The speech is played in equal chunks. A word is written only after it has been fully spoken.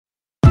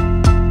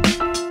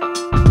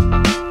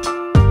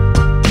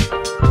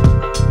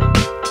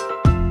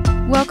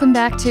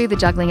Welcome back to the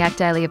Juggling Act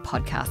Daily, a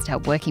podcast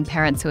help working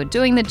parents who are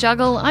doing the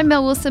juggle. I'm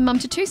Mel Wilson, mum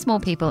to two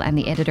small people and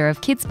the editor of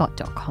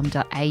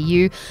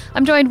kidspot.com.au.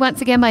 I'm joined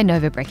once again by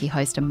Nova Brecky,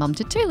 host and mum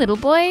to two little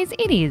boys.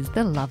 It is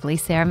the lovely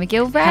Sarah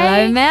McGilvray.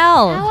 Hello,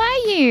 Mel. How are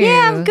you?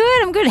 Yeah, I'm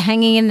good. I'm good.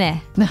 Hanging in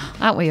there.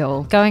 Aren't we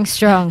all? Going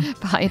strong.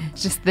 By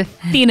just the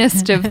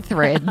thinnest of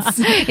threads.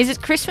 Is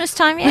it Christmas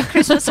time yet?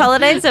 Christmas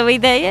holidays? Are we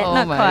there yet?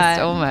 Almost, Not quite.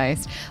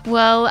 almost.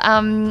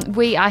 Well,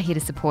 we are here to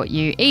support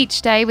you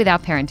each day with our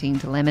parenting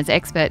dilemmas,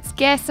 experts,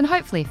 guests, and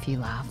hopefully a few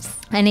laughs.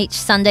 And each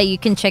Sunday you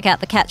can check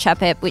out the Catch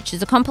Up app, which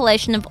is a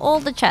compilation of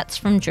all the chats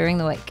from during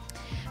the week.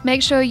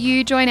 Make sure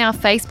you join our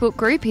Facebook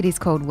group. It is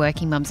called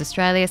Working Mums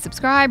Australia.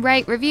 Subscribe,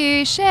 rate,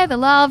 review, share the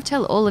love,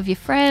 tell all of your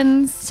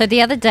friends. So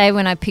the other day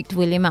when I picked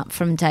William up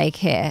from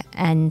daycare,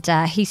 and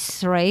he's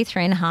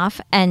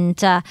 3.5,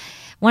 and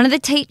one of the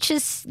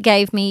teachers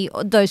gave me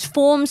those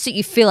forms that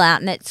you fill out,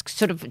 and it's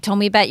sort of tell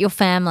me about your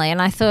family.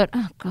 And I thought,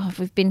 oh, God,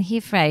 we've been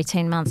here for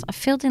 18 months. I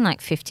filled in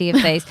like 50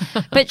 of these.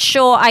 But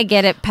sure, I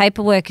get it.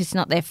 Paperwork is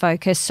not their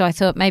focus. So I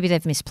thought maybe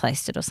they've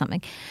misplaced it or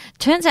something.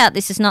 Turns out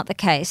this is not the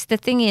case. The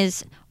thing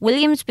is,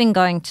 William's been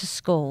going to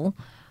school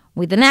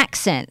with an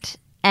accent.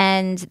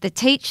 And the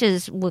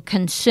teachers were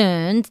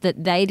concerned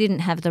that they didn't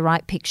have the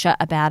right picture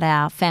about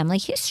our family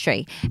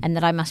history and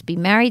that I must be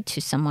married to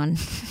someone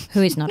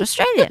who is not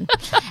Australian.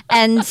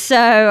 And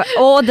so,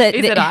 or that...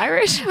 Is it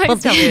Irish?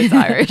 Please tell me it's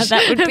Irish.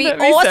 That would be That'd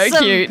awesome. So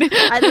cute.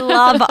 I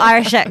love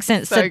Irish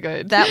accents. So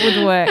good. That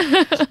would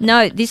work.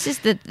 No, this is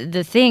the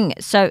thing.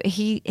 So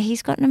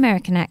he's got an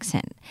American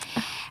accent.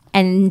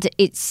 And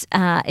it's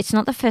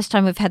not the first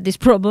time we've had this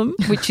problem,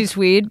 which is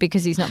weird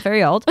because he's not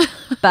very old,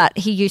 but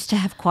he used to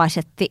have quite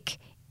a thick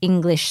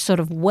English sort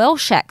of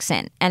Welsh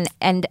accent. And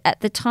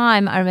at the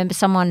time, I remember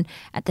someone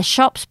at the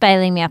shops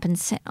bailing me up and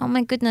said, oh,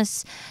 my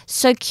goodness,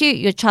 so cute.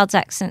 Your child's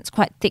accent's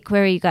quite thick.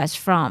 Where are you guys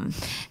from?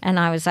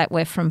 And I was like,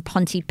 we're from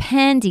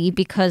Pontypandy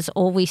because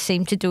all we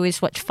seem to do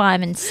is watch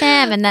Fireman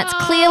Sam. And that's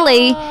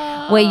clearly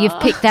where you've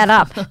picked that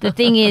up. The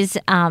thing is,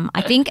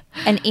 I think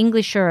an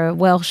English or a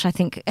Welsh, I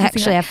think,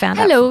 actually I found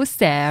out. Hello,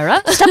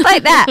 Sarah. Stuff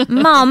like that.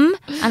 Mum.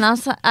 And I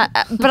was like,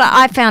 but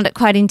I found it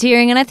quite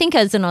endearing. And I think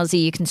as an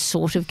Aussie, you can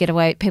sort of get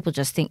away. People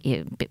just think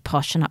you're a bit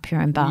posh and up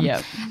your own bum.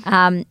 Yep.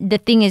 The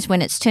thing is,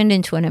 when it's turned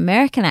into an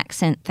American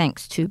accent,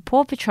 thanks to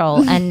Paw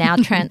Patrol and now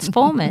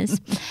Transformers,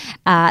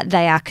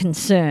 they are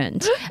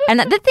concerned. And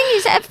the thing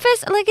is, at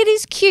first, like, it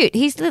is cute.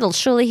 He's little.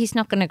 Surely he's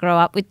not going to grow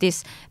up with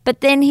this.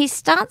 But then he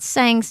starts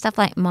saying stuff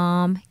like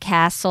Mom,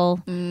 Castle,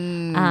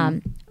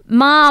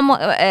 Mom,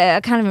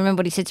 I can't even remember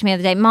what he said to me the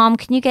other day. Mom,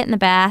 can you get in the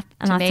bath?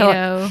 And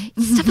Tomato. I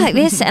thought, stuff like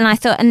this. And I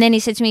thought, and then he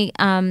said to me,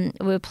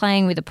 we were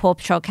playing with a Paw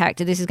Patrol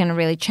character. This is going to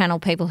really channel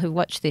people who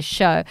watch this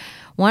show.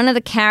 One of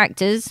the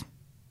characters,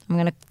 I'm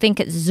going to think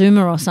it's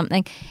Zoomer or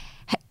something,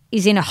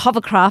 is in a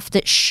hovercraft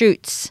that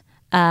shoots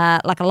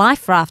like a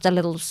life raft, a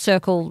little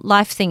circle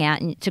life thing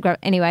out and to grow.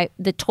 Anyway,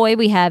 the toy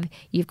we have,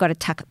 you've got to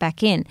tuck it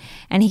back in.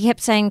 And he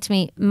kept saying to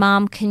me,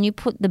 Mom, can you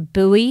put the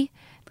buoy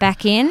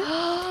back in?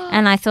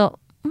 And I thought,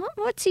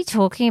 what's he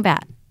talking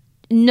about?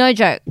 No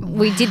joke. Wow.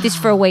 We did this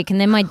for a week and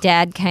then my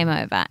dad came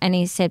over and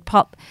he said,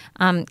 Pop,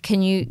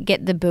 can you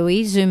get the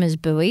buoy, Zoomer's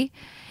buoy?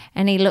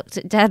 And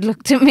Dad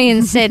looked at me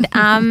and said,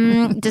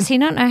 does he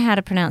not know how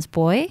to pronounce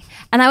boy?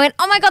 And I went,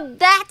 oh my God,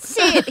 that's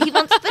it. He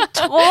wants the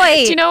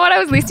toy. Do you know what I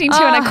was listening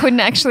to and I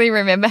couldn't actually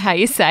remember how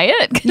you say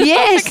it?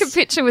 Yes. Like a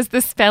picture was the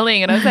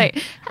spelling and I was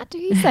like, how do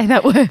you say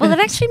that word? Well, that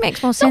actually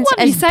makes more sense. Not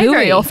one you say buoy.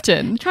 very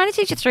often. Trying to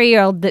teach a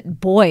 3-year-old that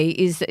boy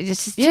is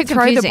just too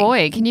throw confusing. the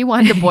boy. Can you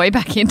wind the boy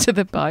back into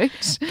the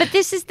boat? But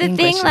this is the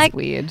English thing, like, is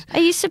weird. Are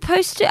you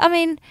supposed to, I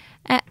mean...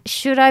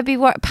 should I be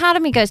worried? Part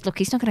of me goes, look,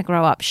 he's not going to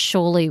grow up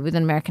surely with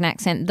an American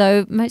accent,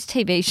 though most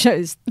TV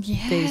shows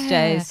these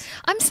days.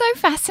 I'm so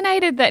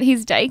fascinated that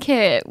his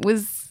daycare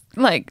was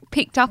like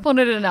picked up on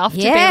it enough to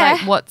be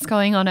like, what's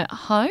going on at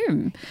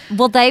home?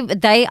 Well,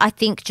 they I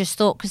think just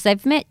thought, because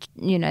they've met,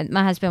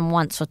 my husband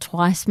once or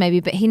twice maybe,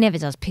 but he never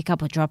does pick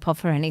up or drop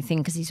off or anything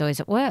because he's always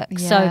at work.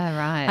 Yeah, so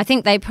right. I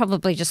think they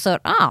probably just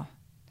thought,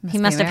 he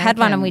must have had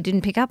one and we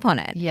didn't pick up on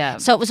it. Yeah.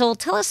 So it was all,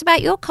 tell us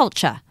about your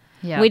culture.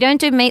 Yeah. We don't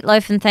do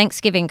meatloaf and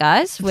Thanksgiving,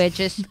 guys. We're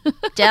just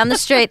down the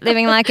street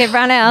living like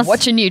everyone else.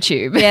 Watching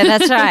YouTube. Yeah,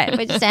 that's right.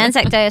 We're just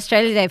Anzac Day,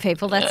 Australia Day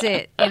people. That's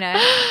it,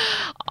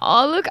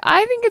 Oh, look,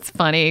 I think it's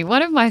funny.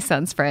 One of my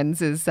son's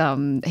friends is,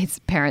 his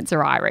parents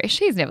are Irish.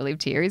 He's never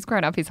lived here. He's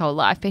grown up his whole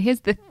life, but he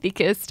has the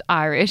thickest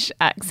Irish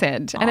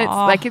accent. And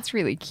it's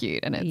really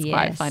cute and it's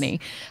quite funny.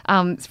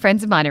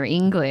 Friends of mine are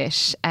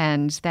English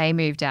and they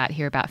moved out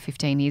here about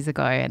 15 years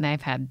ago and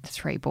they've had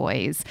 3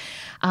 boys.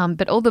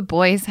 But all the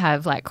boys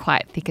have like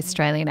quite thick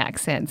Australian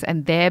accents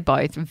and they're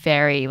both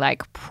very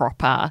like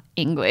proper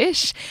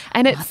English.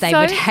 And it's they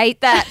would hate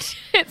that.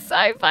 It's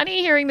so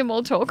funny hearing them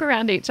all talk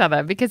around each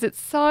other because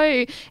it's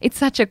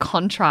such a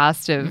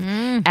contrast of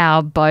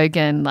our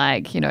bogan,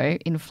 like,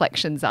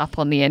 inflections up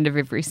on the end of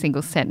every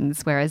single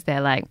sentence, whereas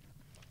they're like,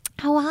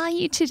 how are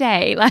you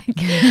today? Like,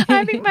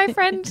 I think my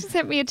friend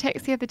sent me a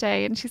text the other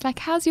day and she's like,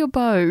 how's your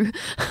bow?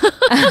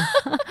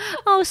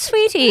 Oh,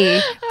 sweetie,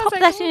 pop like,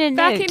 that in a note.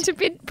 Back into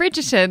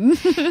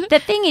Bridgerton. The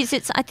thing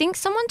is, I think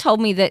someone told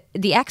me that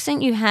the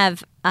accent you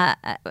have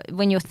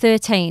when you're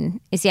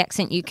 13 is the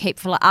accent you keep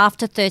for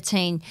after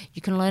 13.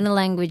 You can learn a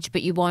language,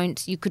 but you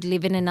won't. You could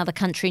live in another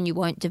country and you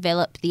won't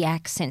develop the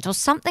accent or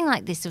something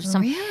like this.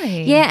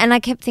 Really? Yeah, and I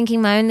kept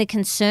thinking my only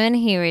concern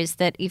here is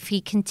that if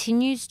he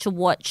continues to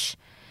watch,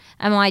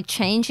 am I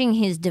changing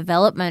his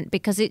development?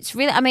 Because it's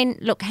really, I mean,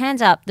 look,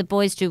 hands up, the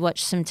boys do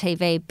watch some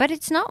TV, but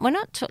it's not, we're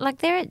not, like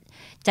they're at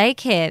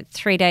daycare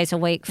 3 days a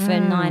week for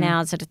 9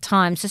 hours at a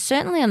time. So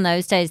certainly on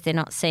those days, they're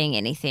not seeing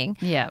anything.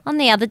 Yeah. On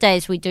the other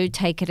days, we do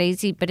take it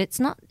easy, but it's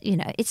not,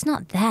 it's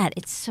not that.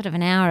 It's sort of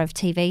an hour of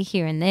TV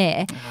here and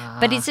there.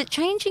 But is it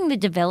changing the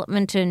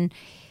development and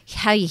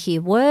how you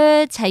hear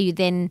words, how you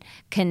then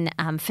can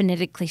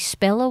phonetically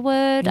spell a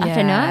word? I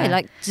don't know.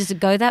 Like, does it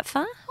go that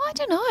far? I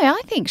don't know.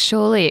 I think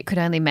surely it could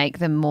only make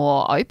them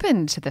more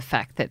open to the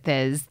fact that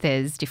there's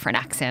different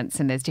accents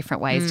and there's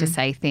different ways to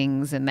say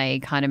things and they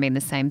kind of mean the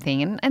same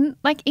thing. And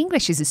like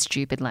English is a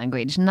stupid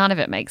language. None of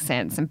it makes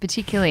sense. And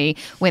particularly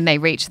when they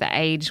reach the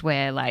age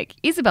where like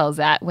Isabel's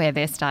at, where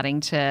they're starting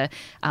to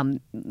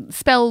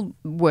spell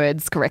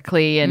words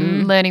correctly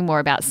and learning more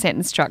about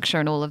sentence structure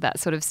and all of that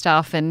sort of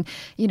stuff. And,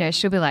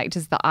 she'll be like,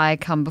 does the I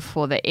come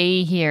before the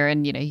E here?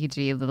 And, you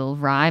do your little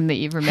rhyme that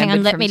you've remembered. Hang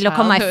on, let me look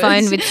on my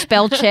phone with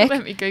spell check.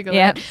 Let me Google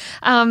it.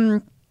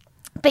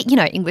 But,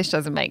 English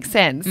doesn't make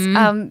sense.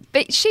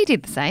 But she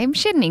did the same.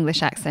 She had an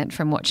English accent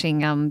from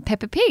watching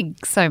Peppa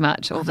Pig so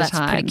much all the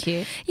time. That's pretty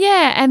cute.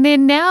 Yeah, and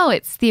then now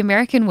it's the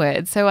American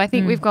word. So I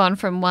think we've gone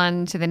from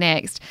one to the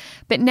next.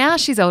 But now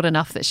she's old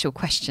enough that she'll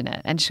question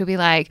it and she'll be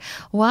like,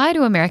 why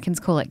do Americans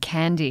call it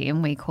candy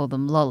and we call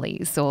them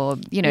lollies? Or,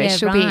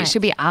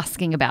 she'll be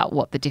asking about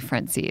what the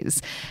difference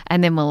is.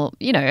 And then we'll,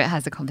 it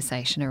has a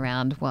conversation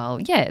around,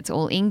 well, yeah, it's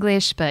all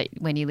English, but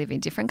when you live in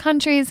different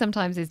countries,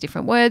 sometimes there's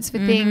different words for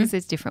things.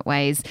 There's different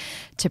ways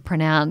to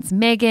pronounce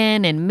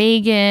Megan and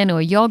Megan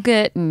or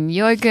yogurt and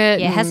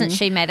yogurt. Yeah, hasn't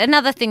she made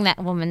another thing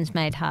that woman's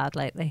made hard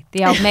lately?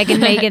 The old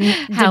Megan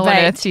How on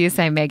debate. earth do you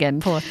say Megan?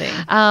 Poor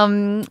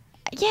thing.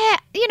 Yeah,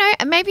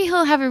 maybe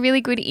he'll have a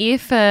really good ear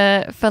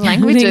for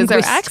languages or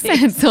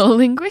accents or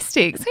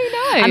linguistics. Who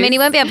knows? I mean, he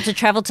won't be able to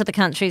travel to the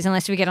countries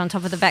unless we get on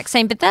top of the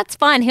vaccine, but that's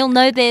fine. He'll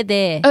know they're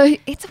there. Oh,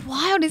 it's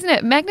wild, isn't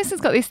it? Magnus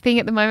has got this thing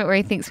at the moment where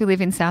he thinks we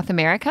live in South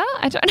America.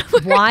 I don't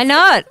know. Why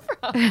not?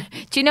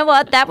 Do you know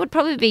what? That would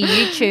probably be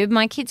YouTube.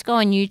 My kids go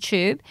on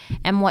YouTube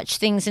and watch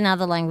things in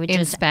other languages.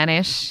 In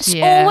Spanish. It's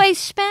always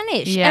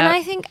Spanish. Yeah. And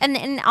I think,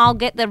 and I'll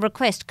get the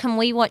request, can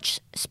we watch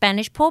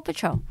Spanish Paw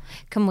Patrol?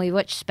 Can we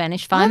watch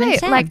Spanish Fireman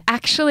Sam? Like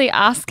actually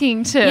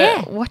asking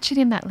to watch it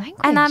in that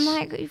language. And I'm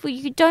like, well,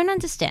 you don't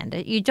understand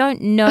it. You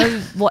don't know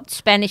what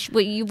Spanish,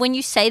 when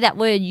you say that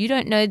word, you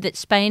don't know that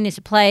Spain is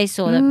a place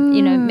or,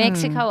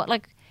 Mexico.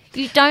 Like,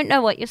 you don't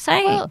know what you're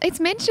saying. Well, it's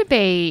meant to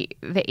be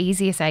the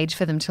easiest age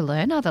for them to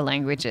learn other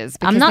languages.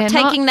 I'm not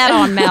taking that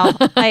on, Mel.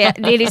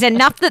 It is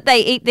enough that they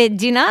eat their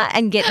dinner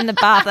and get in the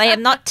bath. I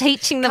am not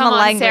teaching them Come a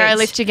on, language. Sarah,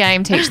 lift your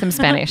game, teach them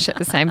Spanish at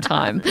the same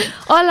time.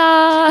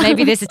 Hola.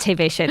 Maybe there's a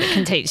TV show that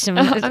can teach them.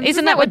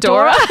 Isn't that what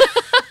Dora?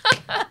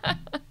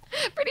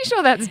 Pretty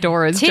sure that's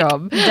Dora's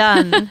job.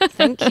 Done.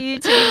 Thank you,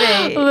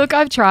 TV. Look,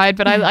 I've tried,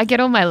 but I get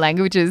all my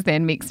languages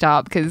then mixed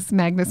up because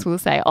Magnus will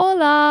say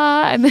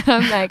hola, and then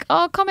I'm like,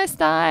 oh, come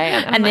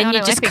stai? And then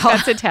you just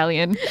that's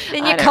Italian.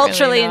 Then you're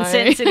culturally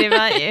insensitive,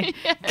 aren't you?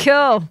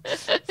 Cool.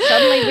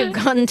 Suddenly we've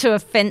gone to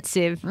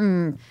offensive.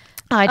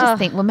 I just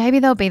think, well, maybe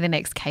they'll be the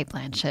next Kate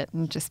Blanchett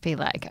and just be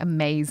like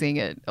amazing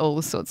at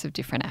all sorts of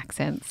different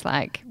accents.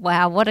 Like,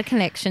 wow, what a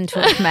connection to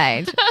have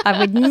made. I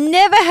would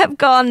never have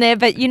gone there,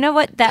 but you know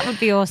what? That would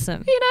be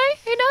awesome.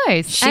 Who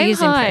knows? She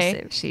is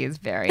impressive. She is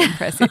very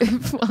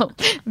impressive. Well,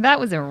 that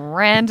was a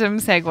random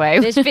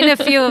segue. There's been a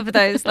few of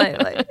those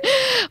lately.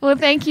 Well,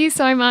 thank you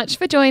so much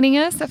for joining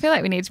us. I feel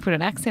like we need to put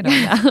an accent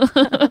on now.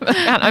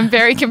 I'm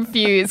very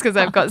confused because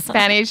I've got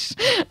Spanish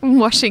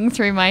washing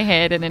through my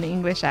head and an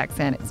English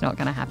accent. It's not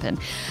going to happen.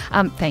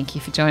 Thank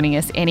you for joining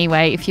us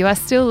anyway. If you are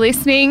still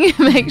listening,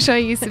 make sure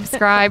you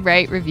subscribe,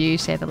 rate, review,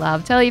 share the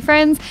love, tell your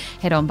friends.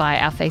 Head on by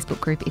our Facebook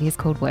group. It is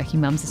called Working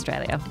Mums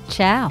Australia.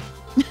 Ciao.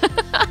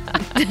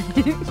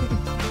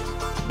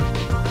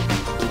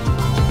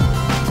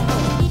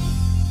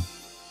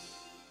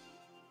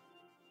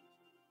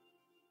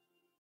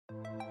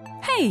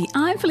 Hey,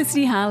 I'm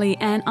Felicity Harley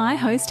and I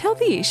host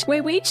Healthyish,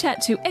 where we chat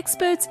to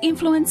experts,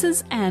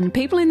 influencers and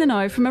people in the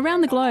know from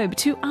around the globe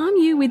to arm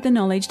you with the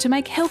knowledge to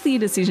make healthier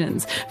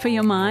decisions for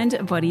your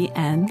mind, body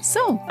and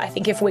soul. I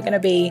think if we're going to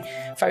be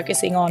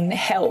focusing on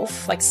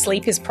health, like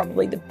sleep is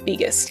probably the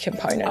biggest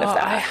component of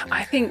that.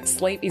 I think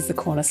sleep is the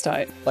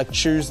cornerstone. Like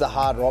choose the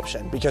harder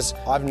option because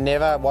I've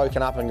never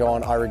woken up and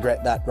gone, I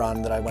regret that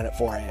run that I went at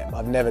 4 a.m.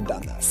 I've never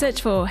done that.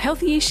 Search for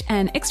Healthyish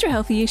and Extra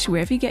Healthyish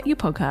wherever you get your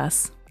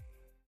podcasts.